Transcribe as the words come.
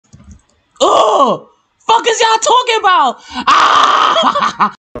Oh, fuck is y'all talking about?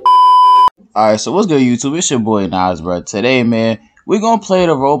 Ah! Alright, so what's good, YouTube? It's your boy Nas, bro. Today, man, we're gonna play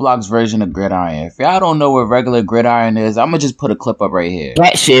the Roblox version of Gridiron. If y'all don't know what regular Gridiron is, I'm gonna just put a clip up right here.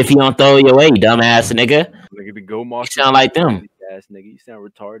 That shit, if you don't throw your way, dumbass nigga. Nigga, the go monster. You sound like them. Ass nigga, you sound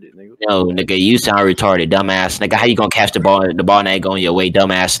retarded, nigga. No, nigga, you sound retarded, dumbass nigga. How you gonna catch the ball? The ball ain't going your way,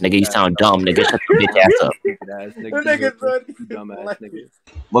 dumbass nigga. You sound dumb, nigga. Shut your bitch ass up. Dumbass nigga.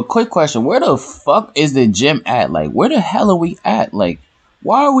 But quick question: where the fuck is the gym at? Like, where the hell are we at? Like,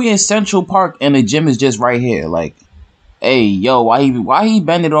 why are we in Central Park and the gym is just right here? Like, hey, yo, why he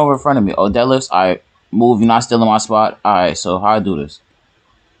bending over in front of me? Oh, deadlifts. Alright, move. You're not still in my spot. Alright, so how I do this?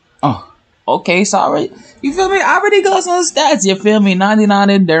 Oh. Okay, sorry. You feel me? I already got some stats. You feel me?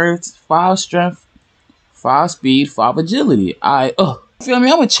 99 endurance, 5 strength, 5 speed, 5 agility. You feel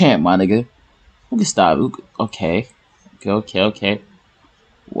me? I'm a champ, my nigga. We can stop. Okay.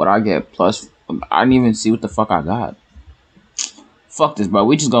 What I get? Plus, I didn't even see what the fuck I got. Fuck this, bro.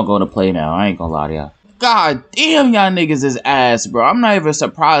 We just gonna go to play now. I ain't gonna lie to y'all. God damn, y'all niggas is ass, bro. I'm not even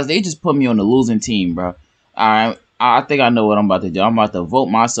surprised. They just put me on the losing team, bro. Alright. I think I know what I'm about to do. I'm about to vote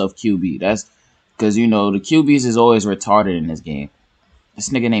myself QB. That's because, you know, the QBs is always retarded in this game. This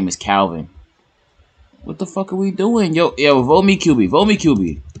nigga name is Calvin. What the fuck are we doing? Yo, vote me QB. Vote me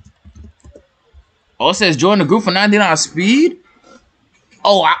QB. Oh, it says join the group for 99 speed?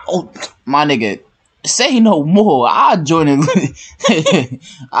 Oh, my nigga. Say no more. I'll join it.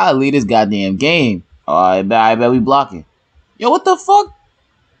 I'll lead this goddamn game. I bet we blocking. Yo, what the fuck?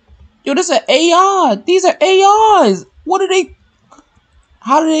 Yo, this is an AI. These are AIs. What are they?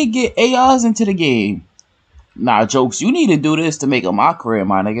 How do they get AIs into the game? Nah, jokes. You need to do this to make a my career,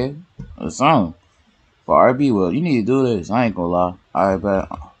 my nigga. Or something. For RB World, you need to do this. I ain't gonna lie. Alright, bet.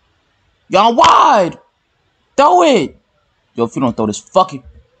 Y'all wide. Throw it. Yo, if you don't throw this fucking...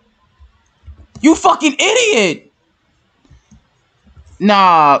 You fucking idiot.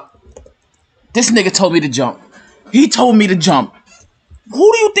 Nah. This nigga told me to jump. He told me to jump.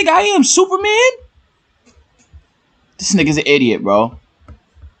 Who do you think I am, Superman? This nigga's an idiot, bro.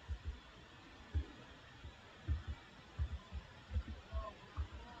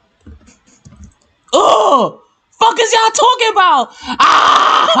 Ugh! Fuck is y'all talking about?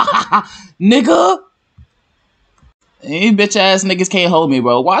 Ah! Nigga! These bitch ass niggas can't hold me,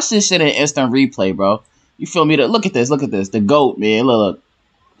 bro. Watch this shit in instant replay, bro. You feel me? Look at this, look at this. The GOAT, man. Look.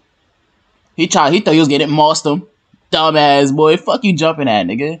 He thought he was getting mossed him. Dumbass boy, fuck you jumping at,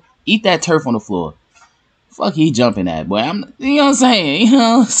 nigga. Eat that turf on the floor. Fuck he jumping at, boy. You know what I'm saying? You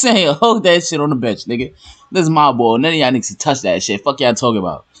know what I'm saying? Hold that shit on the bench, nigga. This is my ball. None of y'all niggas can touch that shit. Fuck y'all talking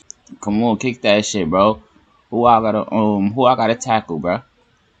about. Come on, kick that shit, bro. Who I gotta tackle, bro?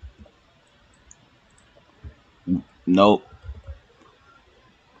 Nope.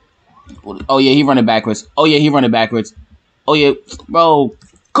 Oh yeah, he running backwards. Oh yeah, bro.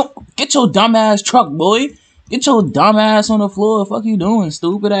 Get your dumb ass truck, boy. Get your dumb ass on the floor. Fuck you doing,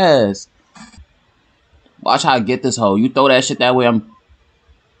 stupid ass. Watch how I get this hoe. You throw that shit that way,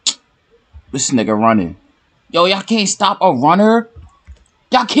 This nigga running. Yo, y'all can't stop a runner?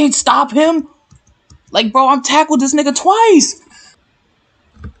 Y'all can't stop him? Like, bro, I'm tackled this nigga twice.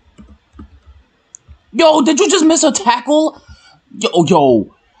 Yo, did you just miss a tackle?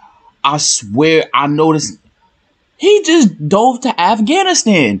 Yo. I swear I noticed. He just dove to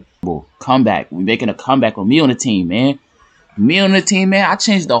Afghanistan. Comeback. We making a comeback with me on the team, man. Me on the team, man. I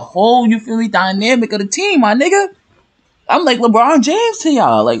changed the whole, you feel me, dynamic of the team, my nigga. I'm like LeBron James to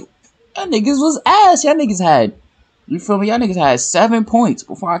y'all. Like, y'all niggas was ass. Y'all niggas had, you feel me? Y'all niggas had 7 points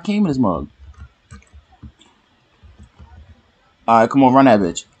before I came in this mug. Alright, come on, run that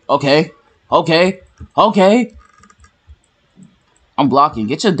bitch. Okay. I'm blocking.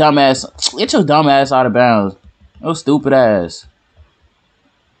 Get your dumb ass out of bounds. No stupid ass.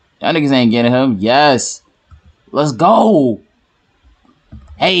 Y'all niggas ain't getting him. Yes. Let's go.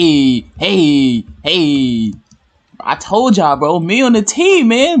 Hey. I told y'all, bro. Me on the team,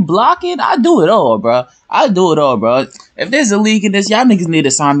 man. Blocking. I do it all, bro. If there's a league in this, y'all niggas need to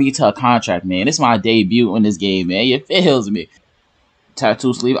sign me to a contract, man. This is my debut in this game, man. It feels me.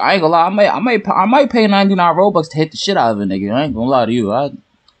 Tattoo sleeve. I ain't gonna lie. I might pay 99 Robux to hit the shit out of a nigga. I ain't gonna lie to you.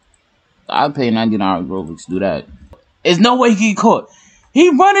 I'd pay 99 Robux to do that. There's no way he can get caught. He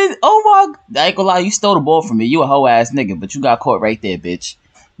running. Oh my. I ain't gonna lie. You stole the ball from me. You a hoe ass nigga, but you got caught right there, bitch.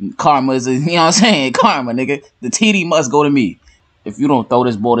 Karma is, you know what I'm saying? Karma, nigga. The TD must go to me. If you don't throw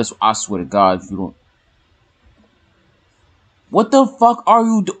this ball, I swear to God, if you don't. What the fuck are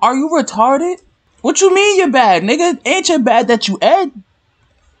you? Are you retarded? What you mean you're bad, nigga? Ain't you bad that you Ed?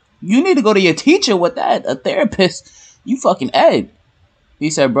 You need to go to your teacher with that. A therapist. You fucking Ed. He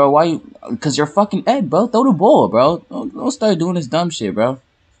said, bro, why you? Because you're fucking Ed, bro. Throw the ball, bro. Don't start doing this dumb shit, bro.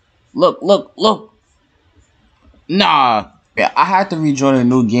 Look. Nah. Yeah, I had to rejoin a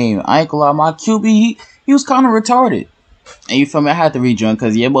new game. I ain't gonna lie, my QB, he was kind of retarded. And you feel me? I had to rejoin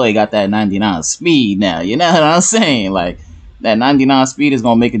because your boy got that 99 speed now. You know what I'm saying? Like, that 99 speed is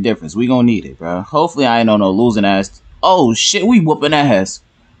gonna make a difference. We gonna need it, bro. Hopefully I ain't on no losing ass. Oh, shit, we whooping ass.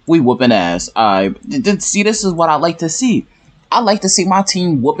 Alright. See, this is what I like to see. I like to see my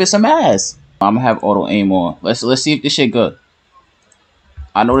team whooping some ass. I'm gonna have auto aim on. Let's see if this shit good.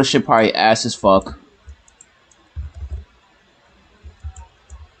 I know this shit probably ass as fuck.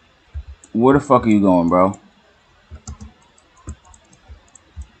 Where the fuck are you going, bro?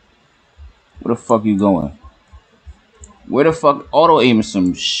 Where the fuck you going? Where the fuck auto aiming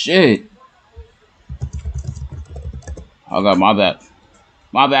some shit? I got my bad.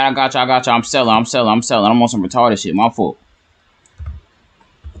 My bad, I got you. I'm selling. I'm on some retarded shit. My fault.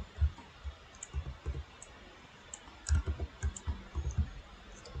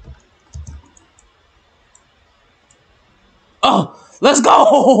 Oh, let's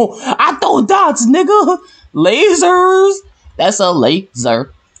go! I throw dots, nigga. Lasers. That's a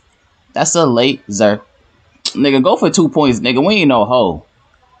laser. Nigga, go for 2 points, nigga. We ain't no hoe.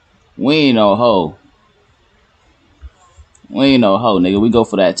 Nigga. We go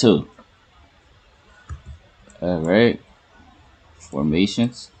for that too. Alright.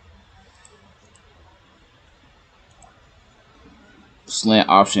 Formations. Slant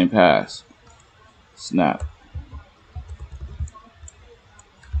option pass. Snap.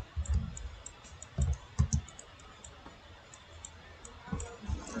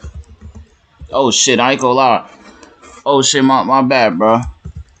 Oh shit, I ain't gonna lie. Oh shit, my bad, bro.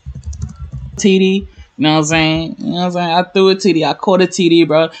 TD, you know what I'm saying? I threw a TD. I caught a TD,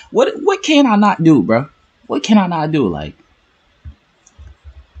 bro. What can I not do, bro? What can I not do? Like,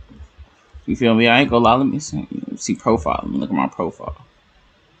 you feel me? I ain't gonna lie. Let me see profile. Let me look at my profile.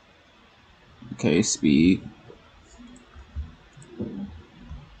 Okay, speed.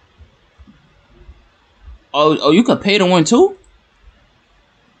 Oh, you could pay to win too?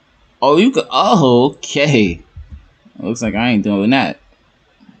 Oh, you could. Oh, okay. Looks like I ain't doing that.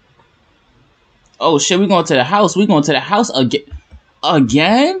 Oh shit, we going to the house.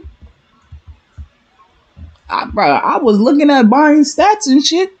 Again? Bro, I was looking at buying stats and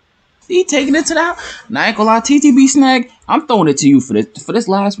shit. He taking it to the house. Now I ain't gonna lie, TTB snag. I'm throwing it to you for this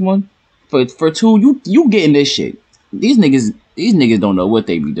last one. For two, you getting this shit. These niggas don't know what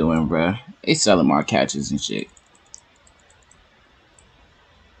they be doing, bro. They selling my catches and shit.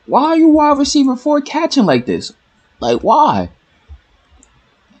 Why are you wide receiver 4 catching like this? Like, why?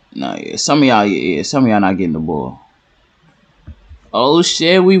 No, yeah, some of y'all not getting the ball. Oh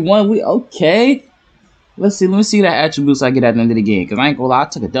shit, we won. We okay. Let me see that attributes I get at the end of the game. Cause I ain't gonna lie, I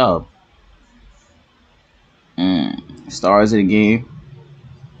took a dub. Stars of the game.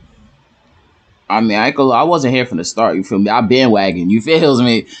 I mean, I ain't gonna lie, I wasn't here from the start. You feel me? I bandwagon. You feels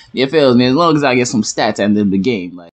me? As long as I get some stats at the end of the game, like.